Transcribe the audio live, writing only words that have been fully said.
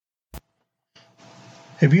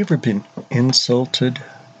Have you ever been insulted?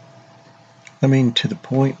 I mean, to the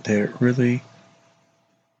point that it really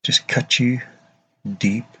just cut you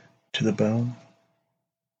deep to the bone?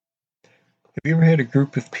 Have you ever had a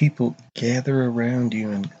group of people gather around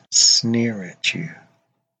you and sneer at you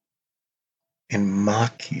and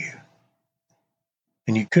mock you,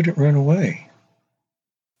 and you couldn't run away?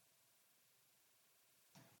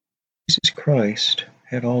 Jesus Christ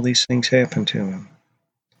had all these things happen to him.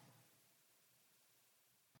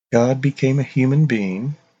 God became a human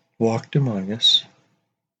being, walked among us,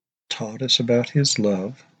 taught us about his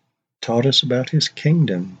love, taught us about his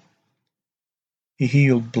kingdom. He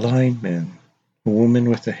healed blind men, a woman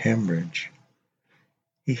with a hemorrhage.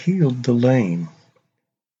 He healed the lame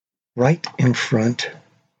right in front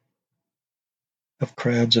of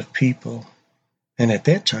crowds of people, and at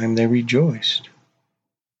that time they rejoiced,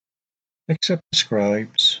 except the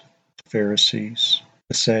scribes, the Pharisees,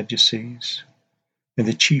 the Sadducees, and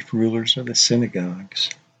the chief rulers of the synagogues.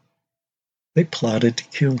 They plotted to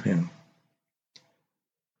kill him.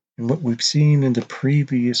 And what we've seen in the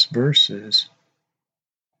previous verses,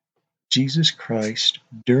 Jesus Christ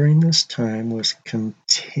during this time was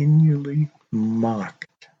continually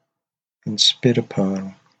mocked and spit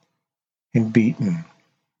upon and beaten.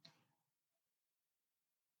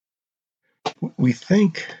 We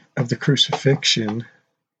think of the crucifixion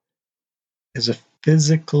as a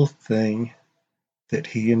physical thing that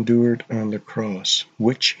he endured on the cross,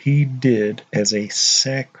 which he did as a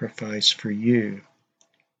sacrifice for you.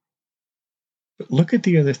 But look at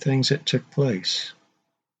the other things that took place,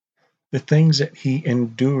 the things that he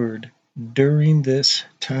endured during this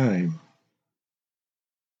time.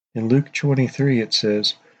 In Luke 23, it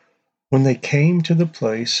says, when they came to the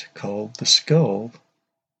place called the Skull,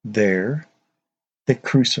 there they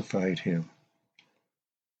crucified him.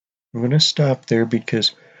 I'm going to stop there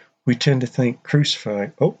because we tend to think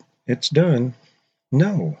crucified, oh, it's done.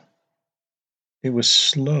 No, it was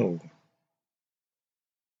slow.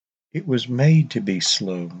 It was made to be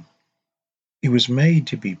slow. It was made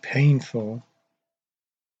to be painful.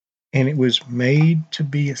 And it was made to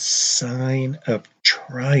be a sign of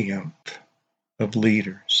triumph of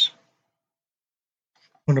leaders.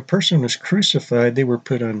 When a person was crucified, they were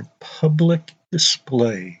put on public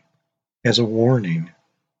display as a warning.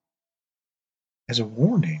 As a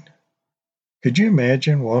warning. Could you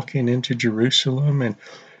imagine walking into Jerusalem and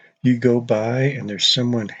you go by and there's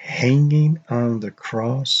someone hanging on the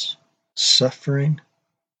cross, suffering?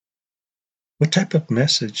 What type of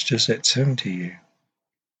message does that send to you?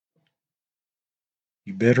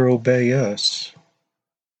 You better obey us.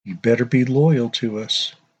 You better be loyal to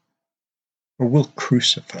us, or we'll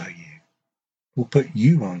crucify you. We'll put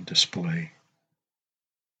you on display.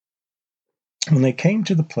 When they came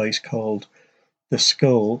to the place called the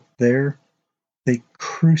Skull, there they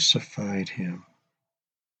crucified him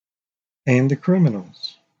and the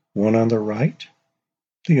criminals, one on the right,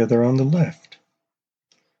 the other on the left.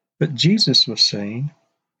 But Jesus was saying,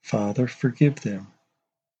 Father, forgive them,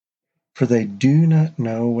 for they do not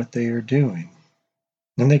know what they are doing.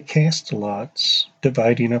 And they cast lots,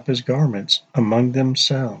 dividing up his garments among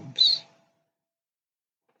themselves.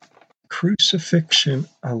 Crucifixion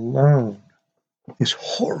alone is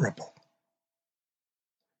horrible.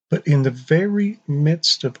 But in the very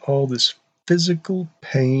midst of all this physical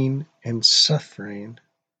pain and suffering,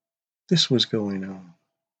 this was going on.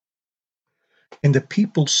 And the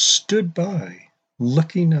people stood by,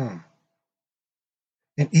 looking on.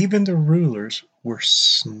 And even the rulers were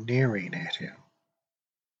sneering at him,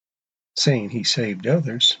 saying he saved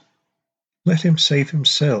others. Let him save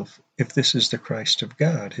himself if this is the Christ of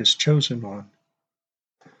God, his chosen one.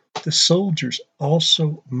 The soldiers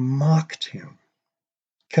also mocked him,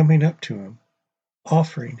 coming up to him,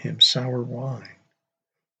 offering him sour wine,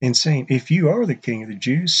 and saying, if you are the king of the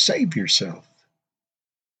Jews, save yourself.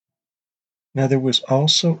 Now there was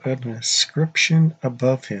also an inscription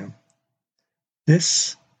above him,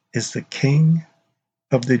 this is the King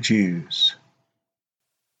of the Jews.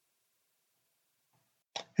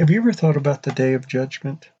 Have you ever thought about the day of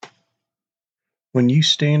judgment? When you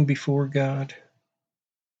stand before God,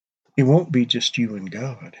 it won't be just you and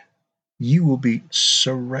God. You will be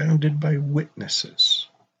surrounded by witnesses.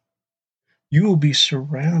 You will be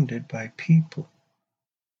surrounded by people.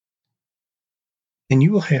 And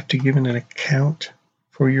you will have to give an account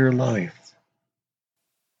for your life.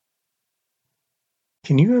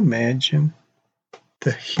 Can you imagine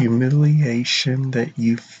the humiliation that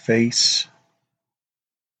you face?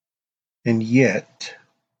 And yet,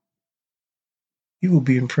 you will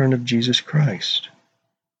be in front of Jesus Christ.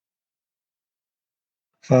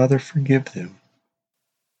 Father, forgive them.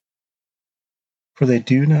 for they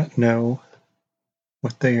do not know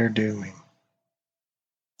what they are doing.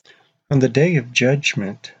 On the day of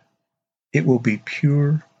judgment, it will be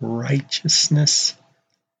pure righteousness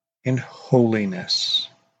and holiness.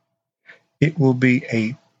 It will be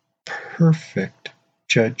a perfect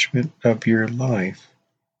judgment of your life.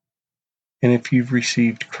 And if you've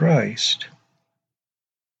received Christ,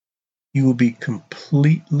 you will be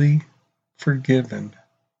completely forgiven.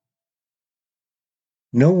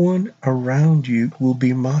 No one around you will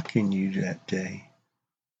be mocking you that day.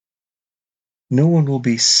 No one will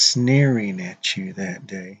be sneering at you that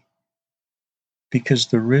day, because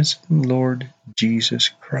the risen Lord Jesus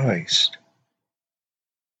Christ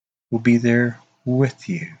will be there with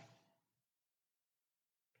you,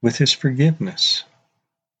 with his forgiveness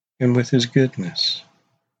and with his goodness.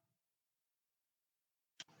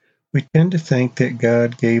 We tend to think that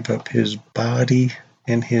God gave up his body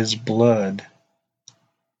and his blood,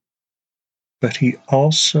 but he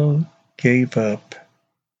also gave up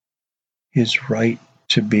his right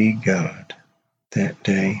to be God that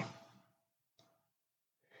day.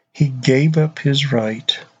 He gave up his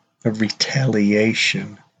right of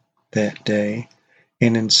retaliation that day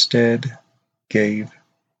and instead gave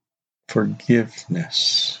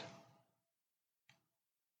forgiveness.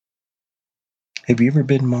 Have you ever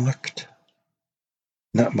been mocked?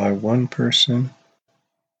 Not by one person,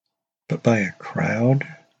 but by a crowd?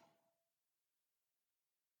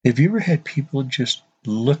 Have you ever had people just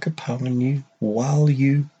look upon you while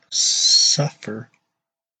you suffer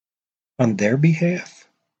on their behalf?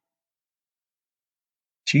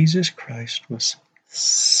 Jesus Christ was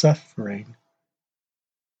suffering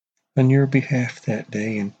on your behalf that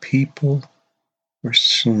day, and people were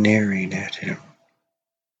sneering at him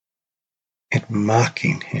and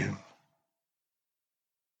mocking him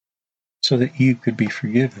so that you could be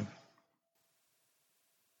forgiven.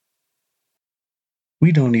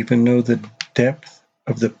 We don't even know the depth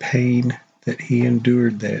of the pain that he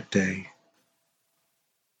endured that day.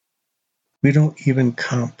 We don't even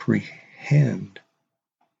comprehend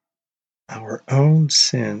our own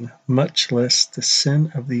sin, much less the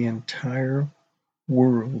sin of the entire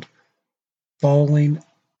world falling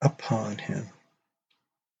upon him.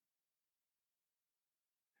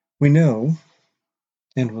 We know,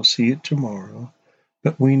 and we'll see it tomorrow,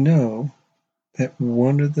 but we know that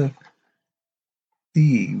one of the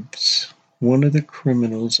thieves, one of the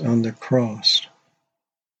criminals on the cross,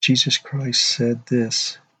 Jesus Christ said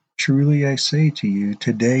this, "Truly I say to you,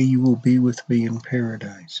 today you will be with me in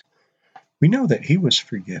paradise." We know that he was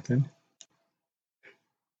forgiven,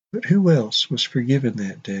 but who else was forgiven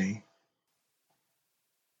that day?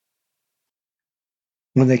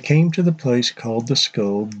 When they came to the place called the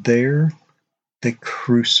Skull, there they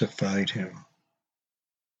crucified him.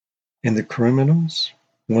 And the criminals,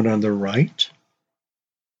 one on the right,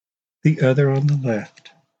 the other on the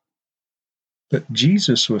left. But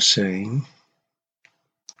Jesus was saying,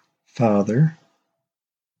 "Father,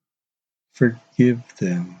 forgive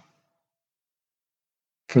them,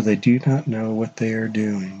 for they do not know what they are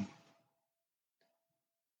doing."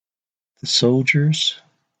 The soldiers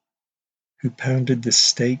who pounded the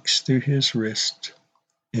stakes through his wrist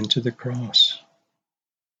into the cross,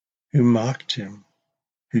 who mocked him,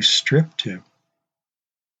 who stripped him,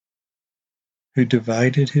 who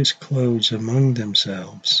divided his clothes among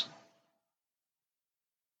themselves.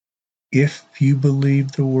 If you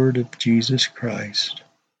believe the word of Jesus Christ,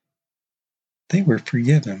 they were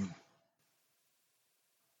forgiven.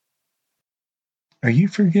 Are you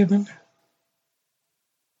forgiven?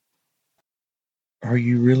 Are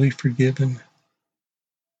you really forgiven?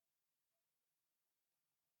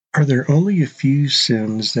 Are there only a few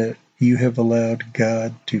sins that you have allowed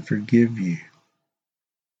God to forgive you?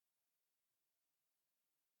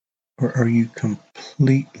 Or are you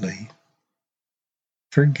completely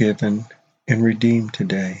forgiven and redeemed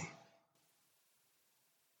today?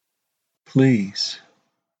 Please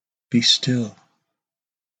be still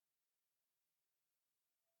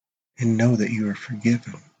and know that you are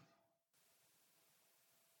forgiven.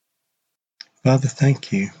 Father,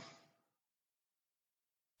 thank you.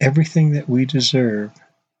 Everything that we deserve,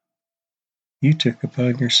 you took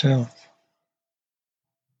upon yourself.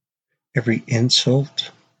 Every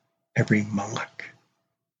insult, every mock,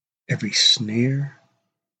 every sneer,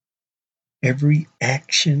 every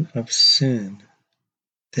action of sin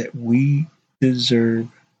that we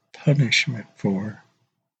deserve punishment for,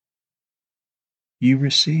 you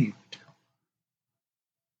received.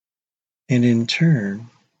 And in turn,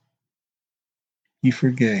 you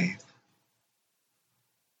forgave.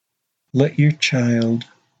 Let your child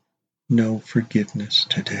know forgiveness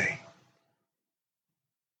today.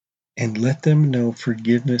 and let them know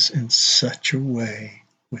forgiveness in such a way,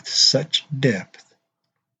 with such depth,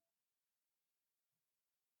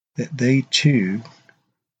 that they too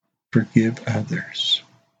forgive others.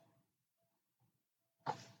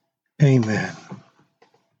 Amen.